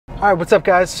All right, what's up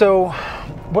guys? So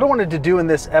what I wanted to do in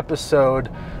this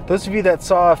episode, those of you that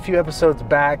saw a few episodes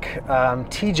back,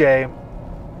 TJ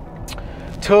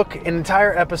took an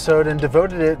entire episode and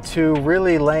devoted it to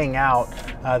really laying out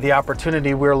the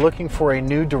opportunity. We're looking for a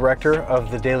new director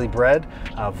of the Daily Bread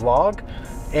vlog,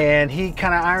 and he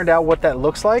kind of ironed out what that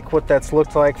looks like, what that's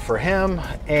looked like for him,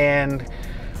 and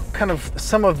kind of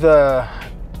some of the,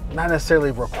 not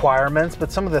necessarily requirements,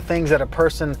 but some of the things that a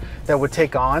person that would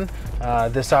take on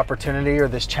this opportunity or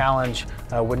this challenge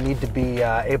would need to be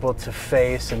able to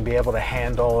face and be able to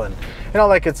handle and all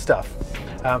that good stuff.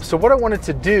 So what I wanted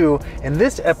to do in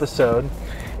this episode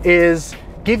is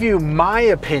give you my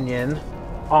opinion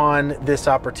on this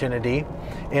opportunity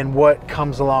and what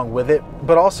comes along with it,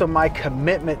 but also my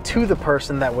commitment to the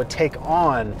person that would take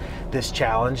on this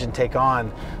challenge and take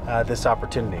on this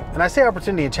opportunity. And I say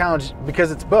opportunity and challenge because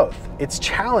it's both. It's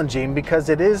challenging because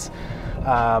it is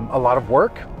a lot of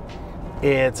work.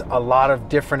 It's a lot of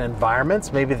different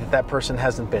environments, maybe that person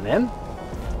hasn't been in.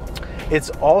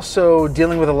 It's also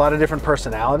dealing with a lot of different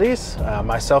personalities,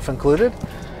 myself included.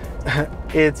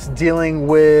 It's dealing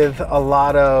with a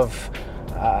lot of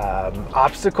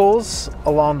obstacles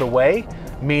along the way,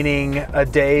 meaning a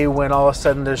day when all of a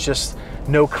sudden there's just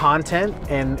no content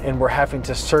and we're having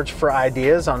to search for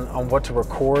ideas on what to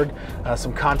record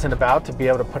some content about to be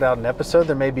able to put out an episode.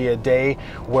 There may be a day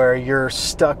where you're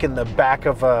stuck in the back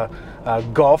of a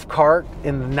golf cart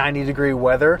in 90-degree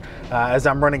weather as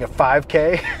I'm running a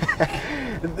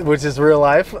 5K, which is real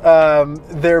life.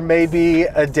 There may be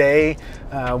a day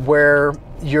where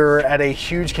you're at a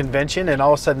huge convention and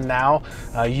all of a sudden now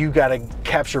you got to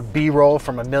capture B-roll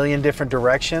from a million different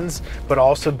directions, but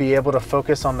also be able to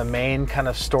focus on the main kind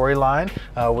of storyline,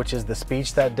 which is the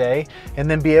speech that day, and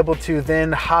then be able to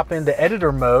then hop into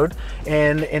editor mode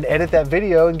and edit that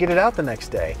video and get it out the next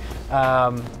day.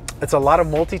 It's a lot of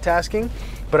multitasking,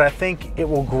 but I think it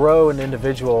will grow an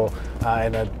individual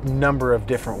in a number of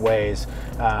different ways.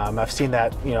 I've seen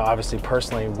that, obviously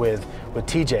personally with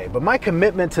TJ, but my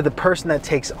commitment to the person that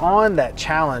takes on that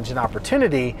challenge and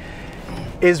opportunity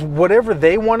is whatever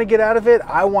they want to get out of it,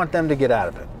 I want them to get out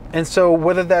of it. And so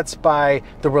whether that's by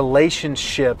the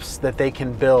relationships that they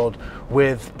can build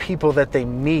with people that they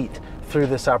meet through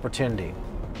this opportunity.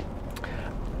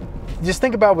 Just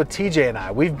think about with TJ and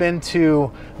I. We've been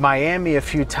to Miami a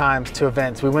few times to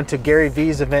events. We went to Gary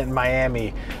Vee's event in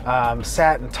Miami,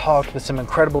 sat and talked with some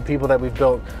incredible people that we've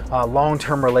built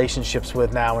long-term relationships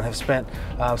with now and have spent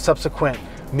subsequent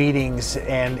meetings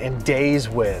and days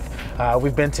with.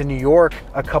 We've been to New York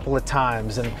a couple of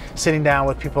times and sitting down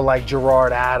with people like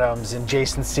Gerard Adams and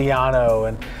Jason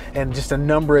Ciano and just a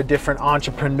number of different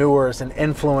entrepreneurs and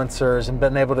influencers, and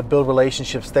been able to build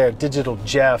relationships there. Digital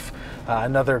Jeff,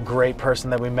 another great person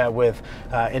that we met with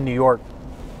in New York.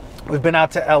 We've been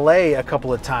out to LA a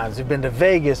couple of times. We've been to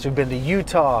Vegas, we've been to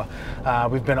Utah,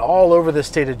 we've been all over the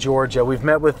state of Georgia. We've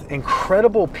met with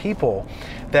incredible people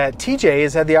that TJ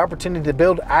has had the opportunity to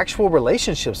build actual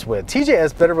relationships with. TJ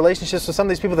has better relationships with some of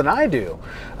these people than I do.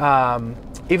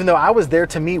 Even though I was there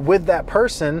to meet with that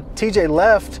person, TJ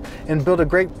left and built a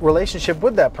great relationship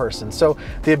with that person. So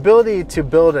the ability to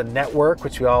build a network,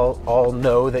 which we all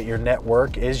know that your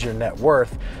network is your net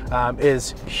worth,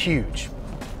 is huge.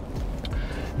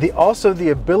 Also the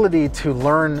ability to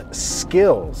learn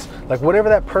skills, like whatever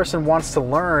that person wants to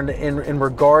learn in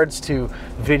regards to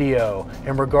video,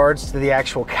 in regards to the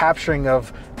actual capturing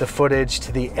of the footage,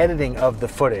 to the editing of the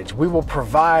footage. We will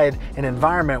provide an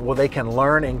environment where they can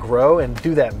learn and grow and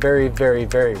do that very, very,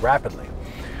 very rapidly.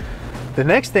 The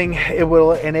next thing it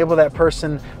will enable that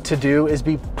person to do is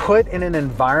be put in an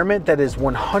environment that is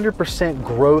 100%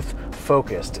 growth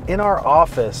focused. In our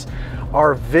office,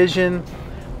 our vision,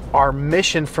 our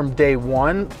mission from day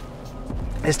one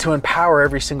is to empower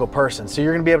every single person. So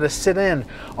you're gonna be able to sit in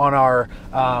on our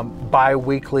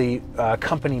bi-weekly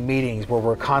company meetings where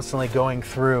we're constantly going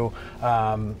through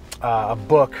a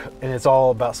book, and it's all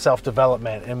about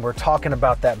self-development, and we're talking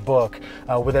about that book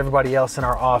with everybody else in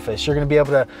our office. You're gonna be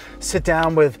able to sit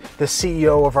down with the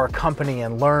CEO of our company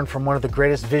and learn from one of the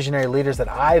greatest visionary leaders that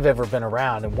I've ever been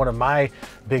around and one of my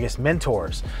biggest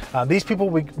mentors. These people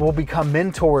will become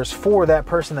mentors for that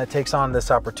person that takes on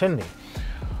this opportunity.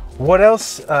 What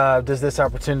else does this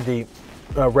opportunity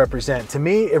represent? To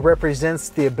me, it represents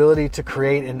the ability to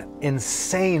create an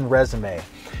insane resume.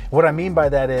 What I mean by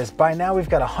that is, by now we've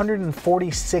got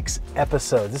 146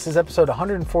 episodes. This is episode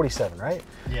 147, right?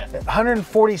 Yeah.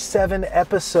 147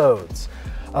 episodes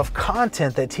of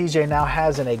content that TJ now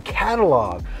has in a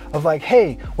catalog of like,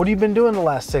 hey, what have you been doing the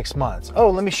last 6 months? Oh,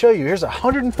 let me show you. Here's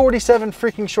 147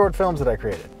 freaking short films that I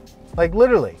created. Like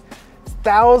literally.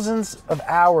 Thousands of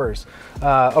hours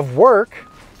of work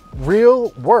real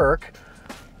work,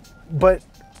 but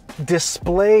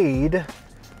displayed.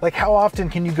 Like, how often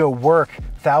can you go work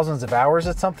thousands of hours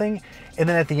at something and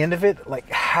then at the end of it, like,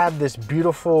 have this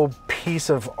beautiful piece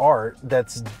of art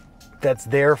that's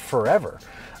there forever?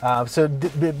 So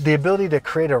the ability to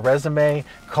create a resume,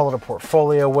 call it a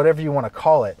portfolio, whatever you want to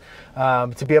call it,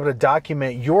 to be able to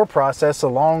document your process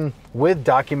along with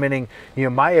documenting,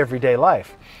 my everyday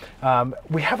life.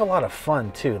 We have a lot of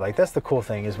fun too. Like, that's the cool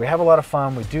thing, is we have a lot of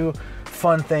fun. We do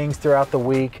fun things throughout the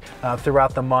week,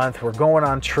 throughout the month. We're going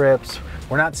on trips.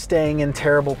 We're not staying in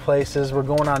terrible places. We're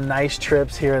going on nice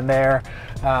trips here and there.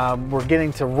 We're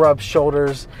getting to rub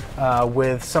shoulders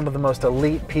with some of the most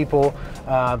elite people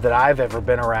that I've ever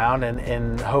been around,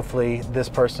 and hopefully this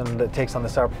person that takes on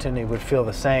this opportunity would feel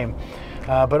the same.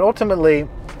 But ultimately,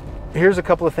 here's a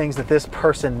couple of things that this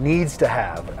person needs to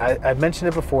have. I've mentioned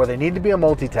it before. They need to be a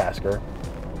multitasker.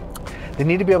 They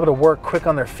need to be able to work quick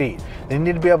on their feet. They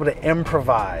need to be able to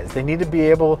improvise. They need to be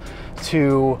able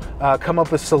to come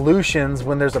up with solutions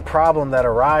when there's a problem that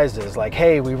arises. Like,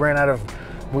 hey, we ran out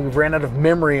of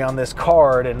memory on this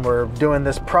card, and we're doing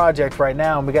this project right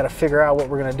now, and we got to figure out what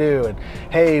we're going to do. And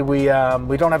hey, we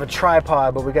don't have a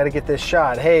tripod, but we got to get this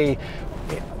shot. Hey,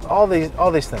 all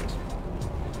these things.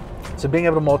 So being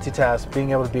able to multitask, being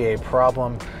able to be a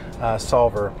problem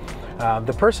solver.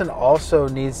 The person also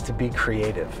needs to be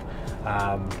creative.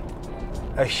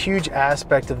 A huge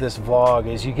aspect of this vlog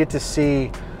is you get to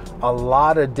see a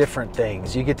lot of different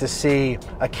things. You get to see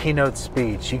a keynote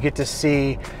speech. You get to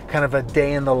see kind of a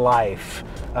day in the life,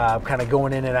 kind of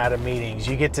going in and out of meetings.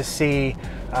 You get to see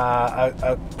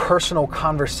a personal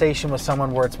conversation with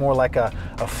someone where it's more like a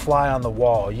fly on the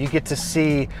wall. You get to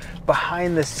see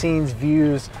behind the scenes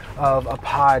views of a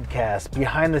podcast,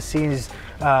 behind the scenes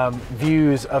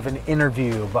views of an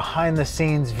interview, behind the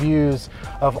scenes views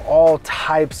of all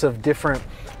types of different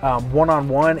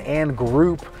one-on-one and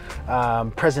group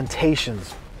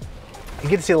presentations. You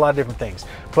get to see a lot of different things,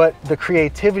 but the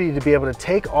creativity to be able to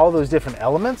take all those different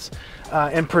elements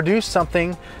and produce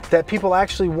something that people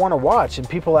actually want to watch and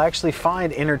people actually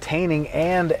find entertaining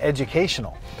and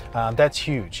educational. That's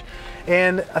huge.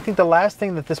 And I think the last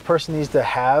thing that this person needs to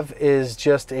have is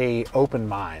just an open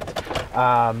mind.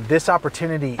 This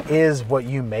opportunity is what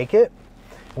you make it.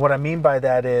 What I mean by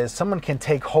that is someone can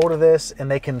take hold of this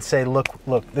and they can say, look,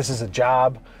 this is a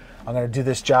job. I'm going to do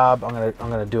this job. I'm going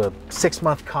to do a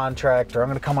 6-month contract, or I'm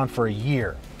going to come on for a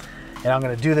year, and I'm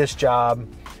going to do this job.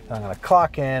 And I'm going to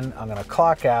clock in. I'm going to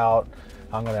clock out.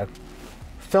 I'm going to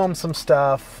film some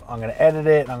stuff. I'm going to edit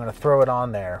it. And I'm going to throw it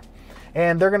on there,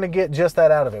 and they're going to get just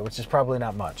that out of it, which is probably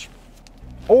not much.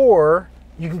 Or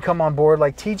you can come on board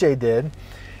like TJ did,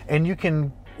 and you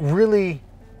can really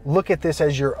look at this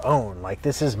as your own. Like,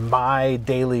 this is my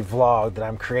daily vlog that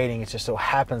I'm creating. It just so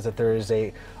happens that there is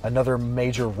another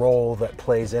major role that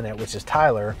plays in it, which is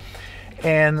Tyler,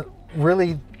 and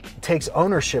really takes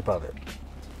ownership of it,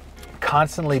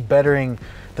 constantly bettering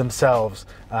themselves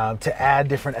to add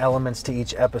different elements to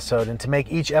each episode and to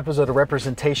make each episode a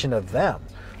representation of them.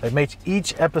 It makes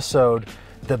each episode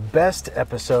the best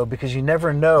episode, because you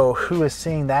never know who is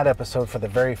seeing that episode for the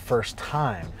very first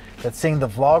time, that's seeing the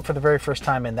vlog for the very first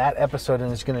time in that episode,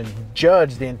 and is going to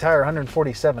judge the entire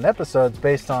 147 episodes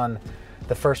based on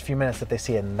the first few minutes that they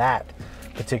see in that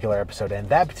particular episode. And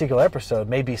that particular episode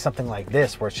may be something like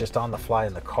this, where it's just on the fly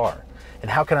in the car. And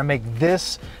how can I make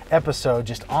this episode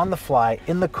just on the fly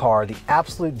in the car the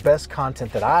absolute best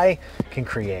content that I can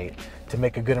create to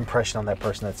make a good impression on that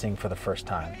person that's seeing for the first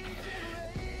time?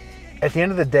 At the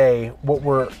end of the day, what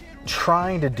we're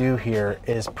trying to do here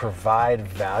is provide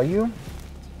value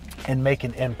and make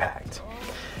an impact.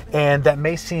 And that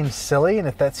may seem silly, and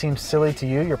if that seems silly to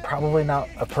you, you're probably not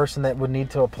a person that would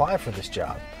need to apply for this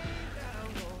job.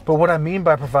 But what I mean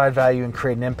by provide value and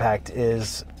create an impact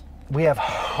is we have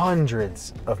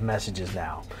hundreds of messages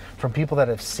now from people that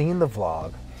have seen the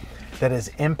vlog that has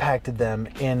impacted them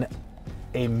in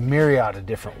a myriad of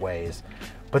different ways,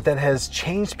 but that has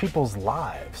changed people's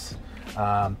lives.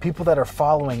 People that are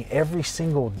following every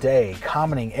single day,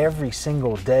 commenting every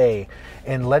single day,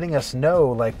 and letting us know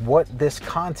like what this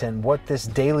content, what this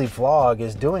daily vlog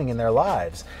is doing in their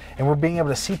lives. And we're being able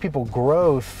to see people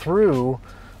grow through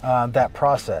that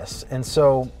process. And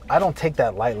so I don't take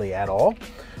that lightly at all.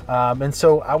 And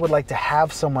so I would like to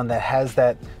have someone that has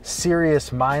that serious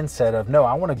mindset of, no,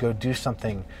 I want to go do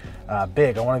something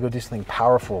big. I want to go do something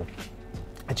powerful.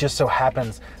 It just so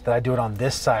happens that I do it on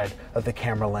this side of the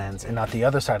camera lens and not the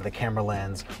other side of the camera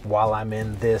lens while I'm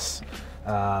in this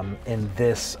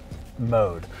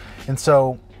mode. And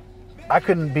so I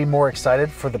couldn't be more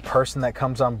excited for the person that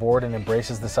comes on board and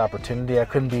embraces this opportunity. I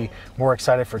couldn't be more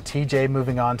excited for TJ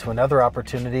moving on to another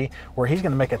opportunity where he's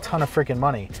going to make a ton of freaking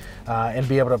money and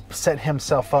be able to set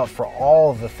himself up for all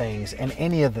of the things and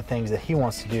any of the things that he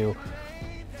wants to do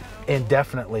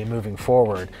indefinitely moving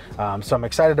forward. So I'm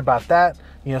excited about that.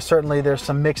 You know, certainly there's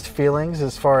some mixed feelings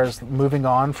as far as moving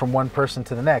on from one person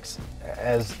to the next,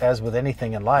 as with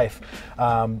anything in life.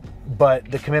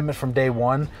 But the commitment from day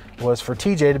one was for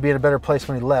TJ to be in a better place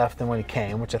when he left than when he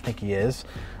came, which I think he is.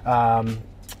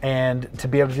 And to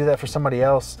be able to do that for somebody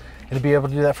else and to be able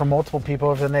to do that for multiple people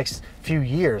over the next few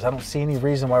years. I don't see any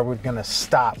reason why we're going to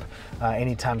stop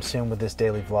anytime soon with this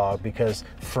daily vlog, because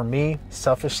for me,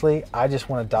 selfishly, I just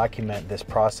want to document this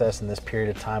process and this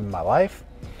period of time in my life,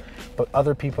 but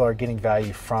other people are getting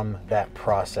value from that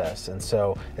process. And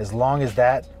so as long as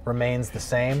that remains the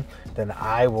same, then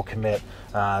I will commit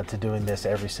to doing this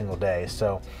every single day.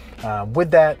 So with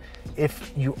that,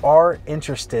 if you are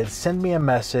interested, send me a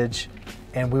message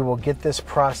and we will get this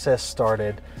process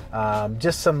started.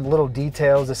 Just some little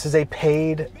details. This is a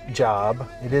paid job.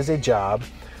 It is a job.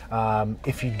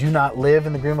 If you do not live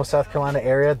in the Greenville, South Carolina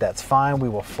area, that's fine. We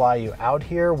will fly you out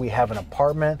here. We have an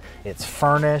apartment. It's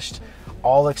furnished.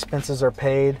 All expenses are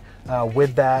paid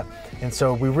with that. And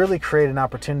so we really create an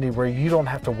opportunity where you don't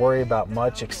have to worry about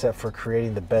much except for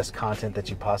creating the best content that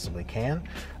you possibly can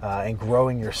and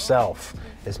growing yourself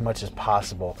as much as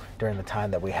possible during the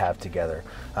time that we have together.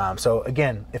 So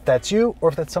again, if that's you or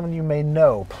if that's someone you may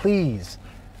know, please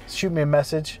shoot me a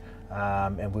message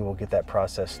and we will get that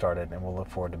process started, and we'll look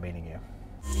forward to meeting you.